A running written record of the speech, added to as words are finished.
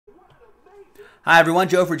Hi, everyone.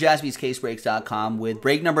 Joe for JaspysCaseBreaks.com with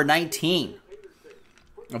break number 19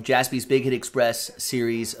 of Jaspy's Big Hit Express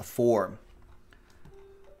Series 4.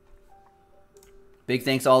 Big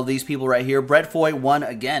thanks to all of these people right here. Brett Foy won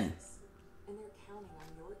again.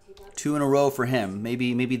 2 in a row for him.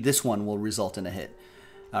 Maybe this one will result in a hit.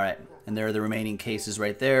 All right, and there are the remaining cases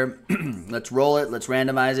right there. Let's roll it. Let's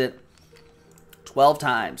randomize it. 12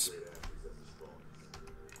 times.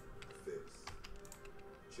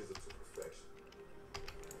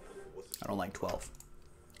 I don't like 12.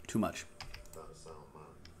 Too much.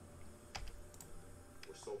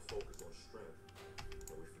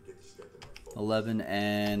 11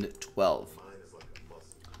 and 12.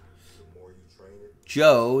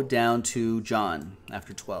 Joe down to John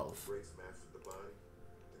after 12.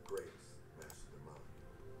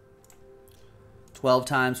 $12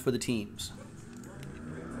 times for the teams.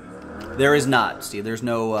 There is not, Steve. There's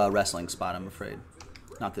no wrestling spot, I'm afraid.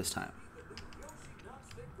 Not this time.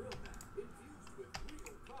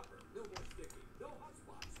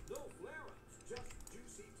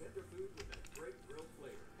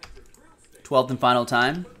 Twelfth and final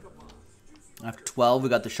time. After 12, we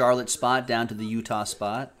got the Charlotte spot down to the Utah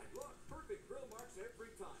spot.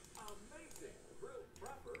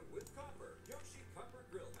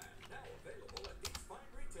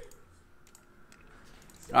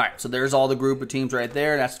 All right, so there's all the group of teams right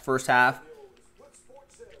there. That's the first half.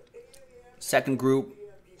 Second group,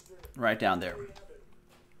 right down there.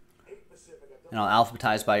 And I'll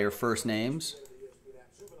alphabetize by your first names.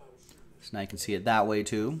 So now you can see it that way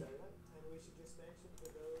too.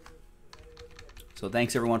 So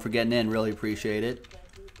thanks everyone for getting in. Really appreciate it.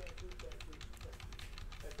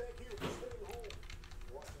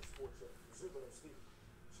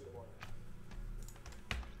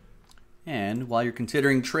 And while you're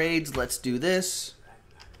considering trades, let's do this.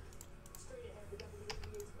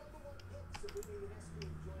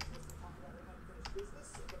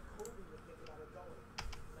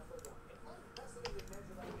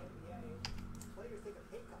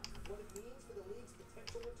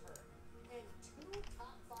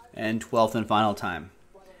 And 12th and final time.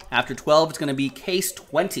 After 12, it's going to be case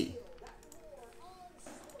 20.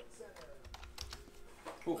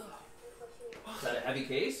 Ooh. Is that a heavy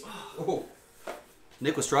case? Ooh.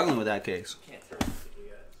 Nick was struggling with that case.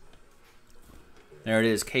 There it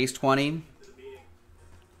is, case 20.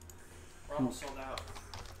 We're almost sold out.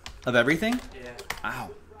 Of everything? Yeah.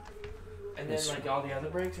 Wow. And then like all the other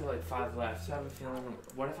breaks are like 5 left. So I have a feeling,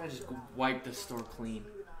 what if I just wipe the store clean?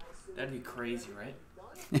 That'd be crazy, right?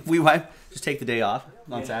 If we wipe, just take the day off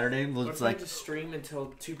on Saturday. We'll what if I just stream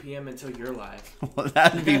until 2 p.m. until you're live? Well,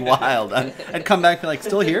 that'd be wild. I'd come back and be like,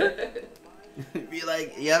 still here? Be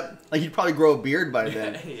like, yep. Like, you'd probably grow a beard by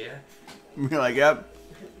then. Yeah. Be like, yep,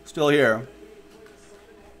 still here.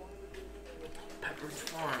 Pepperidge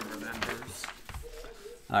Farm remembers.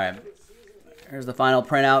 All right. Here's the final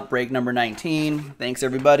printout, break number 19. Thanks,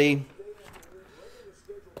 everybody.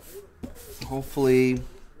 Hopefully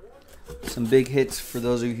some big hits for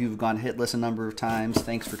those of you who've gone hitless a number of times.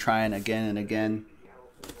 Thanks for trying again and again.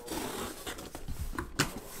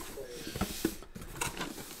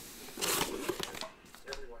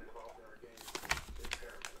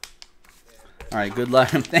 All right, good luck.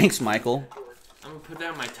 Thanks, Michael. I'm going to put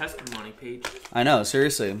that on my testimony page. I know,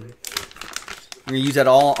 seriously. I'm going to use that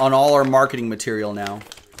all on all our marketing material now.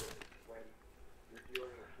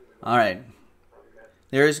 All right.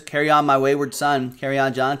 There's Carry On My Wayward Son, Carry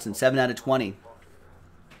On Johnson, 7 out of 20.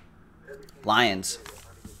 Lions.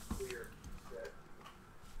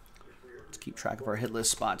 Let's keep track of our hit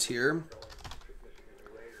list spots here.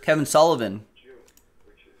 Kevin Sullivan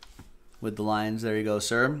with the Lions. There you go,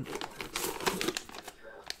 sir.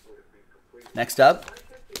 Next up.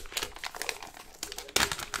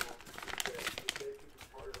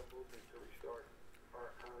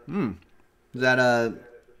 Is that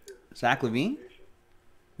Zach Levine?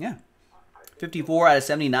 Yeah. 54 out of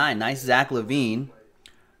 79. Nice Zach Levine.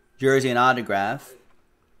 Jersey and autograph.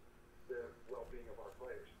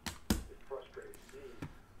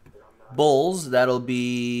 Bulls, that'll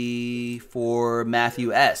be for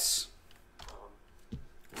Matthew S.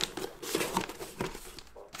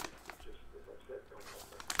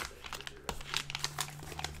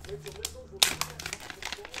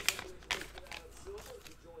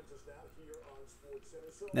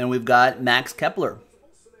 Then we've got Max Kepler.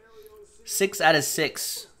 6 out of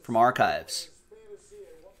 6 from Archives.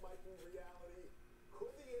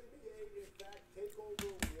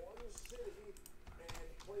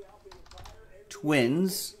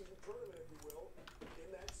 Twins.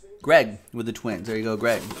 Greg with the Twins. There you go,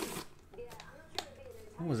 Greg.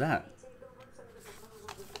 What was that?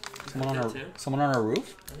 Someone on our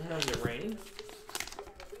roof? I don't know, is it raining?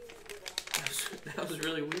 That was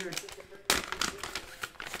really weird.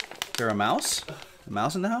 Is there a mouse? A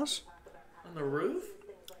mouse in the house? On the roof?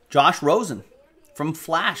 Josh Rosen from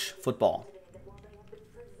Flash Football.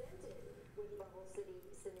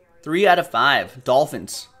 3 out of 5.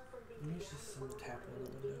 Dolphins.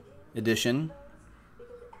 Edition.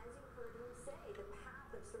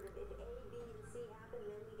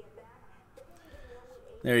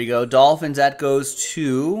 There you go. Dolphins, that goes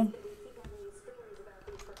to...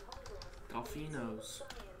 Dolphinos.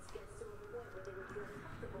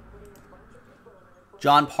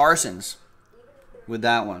 John Parsons with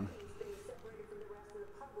that one.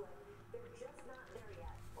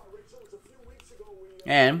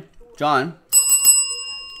 And, John,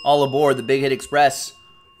 all aboard the Big Hit Express.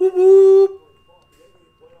 Whoop, whoop.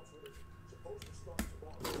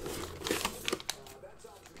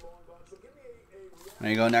 There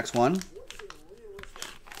you go, next one.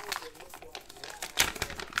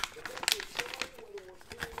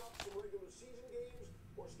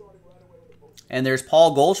 And there's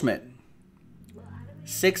Paul Goldschmidt.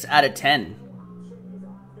 6 out of 10.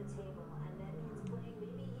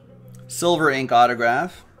 Silver ink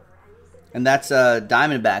autograph. And that's a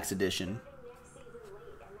Diamondbacks edition.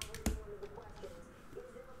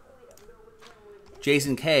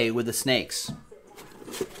 Jason K with the Snakes.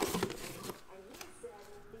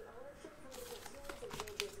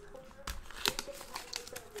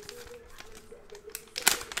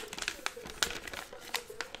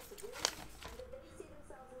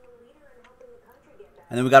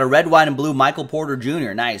 And then we got a red, white, and blue Michael Porter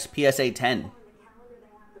Jr. Nice. PSA 10.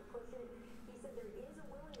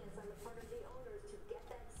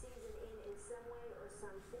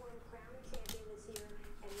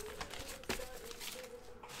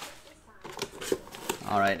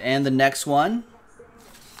 All right, and the next one.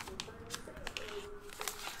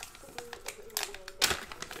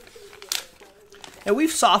 And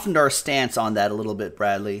we've softened our stance on that a little bit,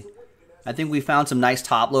 Bradley. I think we found some nice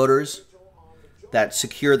top loaders that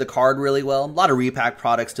secure the card really well. A lot of repack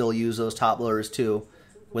products still use those top loaders too,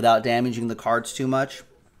 without damaging the cards too much.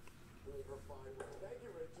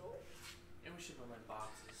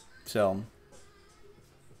 So,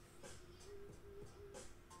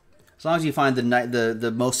 as long as you find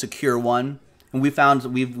the most secure one, and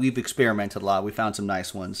we've experimented a lot. We found some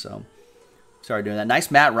nice ones, so started doing that.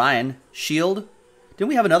 Nice Matt Ryan Shield. Didn't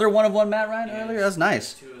we have another one of one Matt Ryan earlier? That's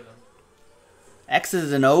nice. 2 of them.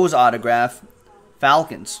 X's and O's autograph.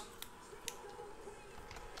 Falcons.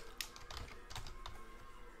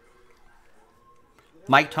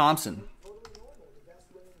 Mike Thompson.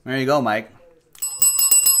 There you go, Mike.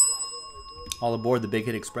 All aboard the Big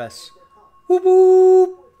Hit Express. Whoop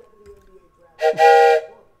whoop.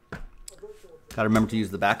 Gotta remember to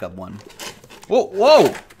use the backup one. Whoa,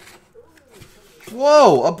 whoa!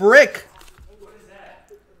 Whoa, a brick! What is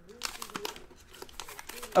that?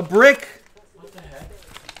 A brick! What the heck?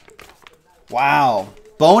 Wow.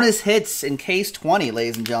 Bonus hits in case 20,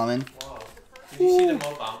 ladies and gentlemen. Whoa. Did you see the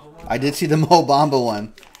Mo Bamba one? I did see the Mo Bamba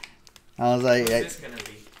one. I was like, What's this gonna be?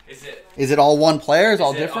 Is it all one player? Is it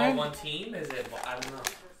all different? Is it all one team? Is it? I don't know.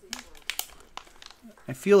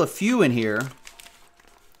 I feel a few in here.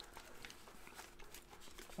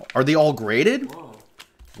 Are they all graded? Whoa.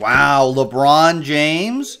 Wow. LeBron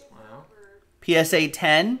James. Wow. PSA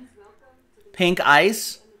 10. Pink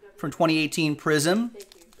Ice from 2018 Prism.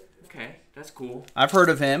 Okay, that's cool. I've heard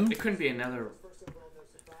of him. It couldn't be another.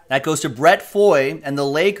 That goes to Brett Foy and the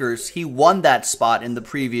Lakers. He won that spot in the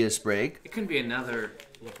previous break. It couldn't be another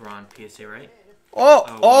LeBron PSA, right?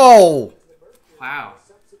 Oh! Wow.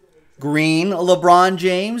 Green LeBron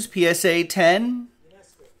James, PSA 10.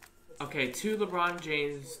 Okay, 2 LeBron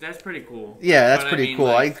James. That's pretty cool. Yeah, that's pretty cool.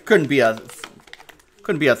 It couldn't be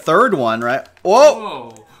a third one, right?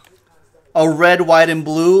 Whoa! A red, white, and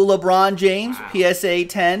blue LeBron James, wow. PSA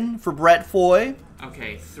 10 for Brett Foy.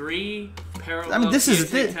 Okay, 3 parallel. I mean, this is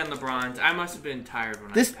 10 LeBrons. I must have been tired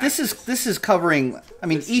when this is covering. I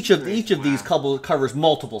mean, each of these covers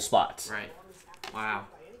multiple spots. Right. Wow.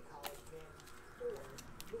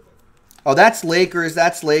 Oh, that's Lakers.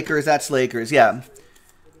 That's Lakers. That's Lakers. Yeah,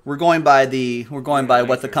 we're going by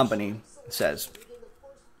what the company says.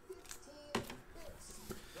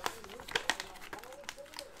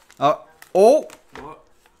 Oh.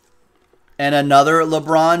 And another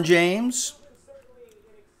LeBron James.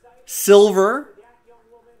 Silver.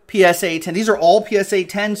 PSA 10. These are all PSA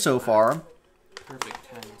 10 so far. Perfect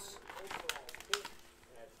 10s.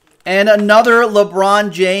 And another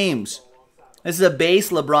LeBron James. This is a base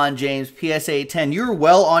LeBron James PSA 10. You're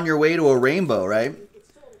well on your way to a rainbow, right?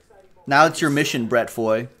 Now it's your mission, Brett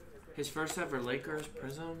Foy. His first ever Lakers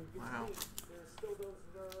Prism. Wow.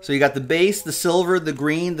 So you got the base, the silver, the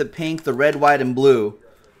green, the pink, the red, white, and blue.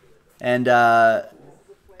 And, I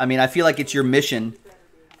mean, I feel like it's your mission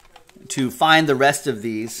to find the rest of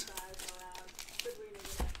these.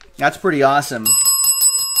 That's pretty awesome.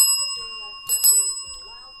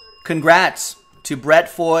 Congrats to Brett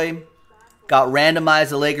Foy. Got randomized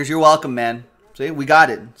the Lakers. You're welcome, man. See, we got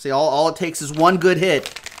it. See, all it takes is one good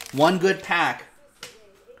hit, one good pack,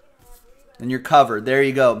 and you're covered. There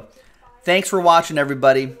you go. Thanks for watching,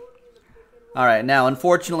 everybody. All right, now,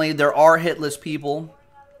 unfortunately, there are hitless people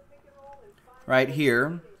right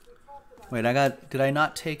here. Wait, did I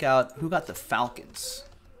not take out, who got the Falcons?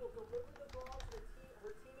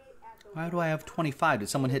 Why do I have 25? Did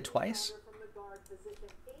someone hit twice?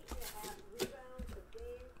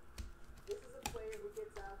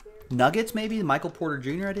 Nuggets, maybe? Michael Porter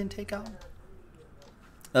Jr. I didn't take out?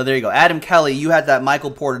 Oh, there you go. Adam Kelly, you had that Michael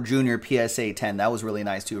Porter Jr. PSA 10. That was really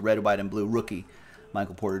nice, too. Red, white, and blue rookie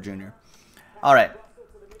Michael Porter Jr. All right.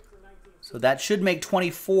 So that should make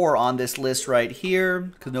 24 on this list right here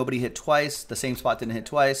because nobody hit twice. The same spot didn't hit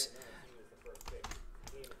twice.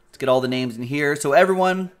 Let's get all the names in here. So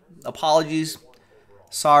everyone, apologies.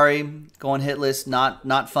 Sorry. Going hitless,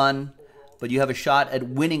 not fun. But you have a shot at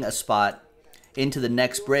winning a spot into the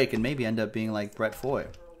next break and maybe end up being like Brett Foy.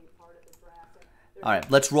 All right,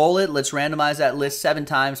 let's roll it. Let's randomize that list 7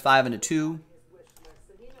 times, 5 and a 2.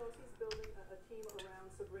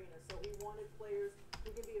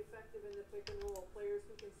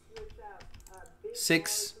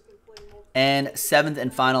 6 and 7th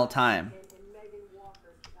and final time.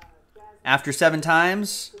 After 7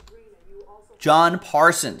 times, John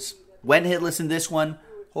Parsons went hitless in this one.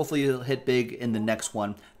 Hopefully you'll hit big in the next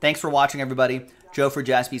one. Thanks for watching, everybody. Joe for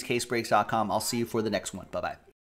JaspysCaseBreaks.com. I'll see you for the next one. Bye-bye.